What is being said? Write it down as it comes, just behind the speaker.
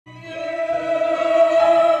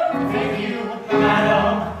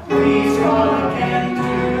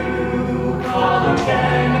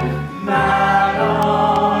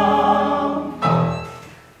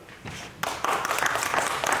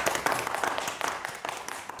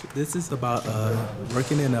This is about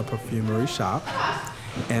working in a perfumery shop,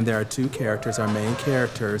 and there are two characters. Our main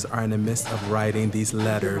characters are in the midst of writing these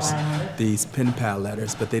letters, these pen pal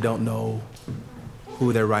letters, but they don't know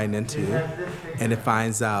who they're writing into, and it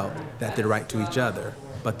finds out that they write to each other.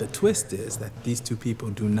 But the twist is that these two people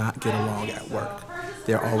do not get along at work.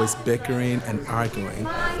 They're always bickering and arguing.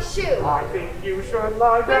 My shoe. I think you should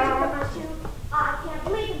lie down. My shoe. I can't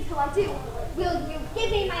believe until I do. Will you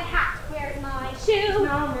give me my hat? Where's my shoe?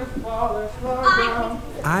 Now, Miss Wallace, lie down.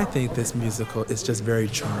 I think this musical is just very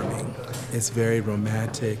charming. It's very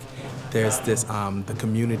romantic. There's this, the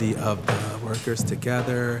community of the workers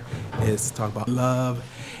together. It's talk about love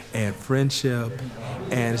and friendship,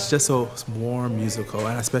 and it's just so warm musical,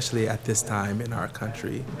 and especially at this time in our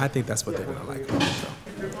country. I think that's what they're gonna like about the show.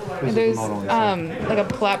 And there's like a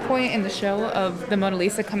plot point in the show of the Mona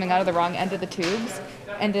Lisa coming out of the wrong end of the tubes,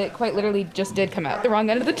 and it quite literally just did come out the wrong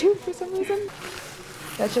end of the tube for some reason.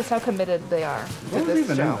 That's just how committed they are to this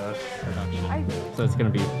show. So it's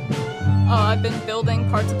going to be... I've been building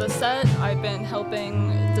parts of the set, I've been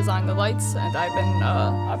helping design the lights, and I've been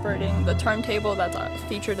operating the turntable that's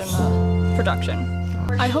featured in the production.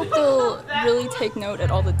 I hope they'll really take note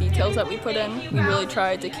at all the details that we put in. We really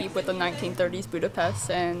tried to keep with the 1930s Budapest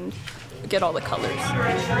and get all the colors.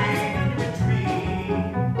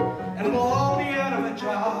 And we'll all be out of a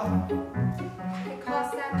job. It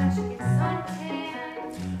costs that much to get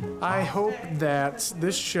suntan. I hope that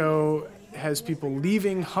this show has people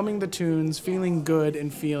leaving, humming the tunes, feeling good,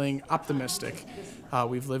 and feeling optimistic.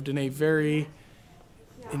 We've lived in a very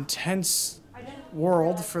intense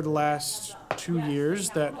world for the last 2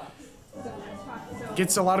 years that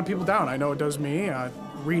gets a lot of people down. I know it does me,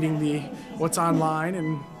 reading what's online,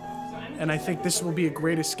 and I think this will be a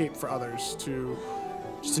great escape for others to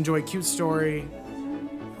just enjoy a cute story,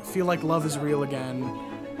 feel like love is real again,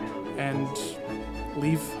 and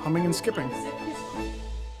leave humming and skipping.